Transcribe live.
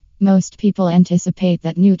Most people anticipate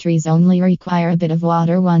that new trees only require a bit of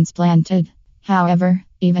water once planted. However,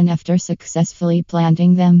 even after successfully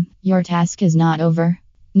planting them, your task is not over.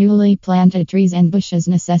 Newly planted trees and bushes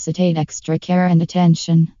necessitate extra care and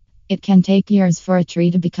attention. It can take years for a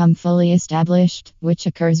tree to become fully established, which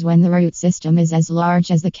occurs when the root system is as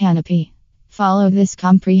large as the canopy. Follow this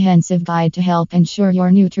comprehensive guide to help ensure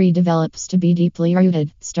your new tree develops to be deeply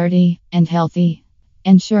rooted, sturdy, and healthy.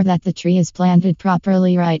 Ensure that the tree is planted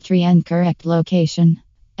properly, right tree and correct location.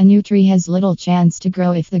 A new tree has little chance to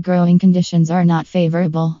grow if the growing conditions are not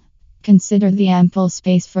favorable. Consider the ample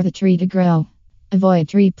space for the tree to grow. Avoid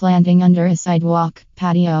tree planting under a sidewalk,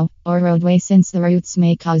 patio, or roadway since the roots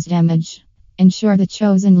may cause damage. Ensure the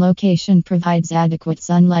chosen location provides adequate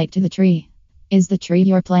sunlight to the tree. Is the tree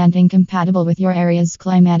you're planting compatible with your area's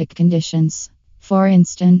climatic conditions? For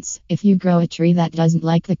instance, if you grow a tree that doesn't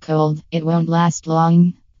like the cold, it won't last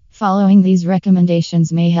long. Following these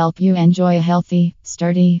recommendations may help you enjoy a healthy,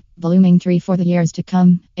 sturdy, blooming tree for the years to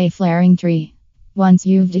come, a flowering tree. Once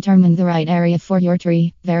you've determined the right area for your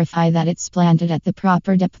tree, verify that it's planted at the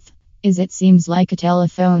proper depth. It seems like a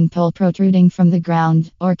telephone pole protruding from the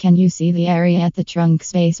ground, or can you see the area at the trunk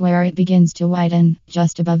space where it begins to widen,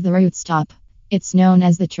 just above the rootstop? It's known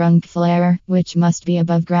as the trunk flare, which must be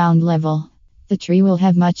above ground level. The tree will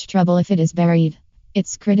have much trouble if it is buried.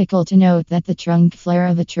 It's critical to note that the trunk flare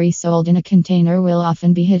of a tree sold in a container will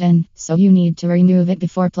often be hidden, so you need to remove it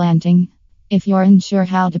before planting. If you're unsure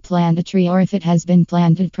how to plant a tree or if it has been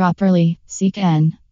planted properly, seek an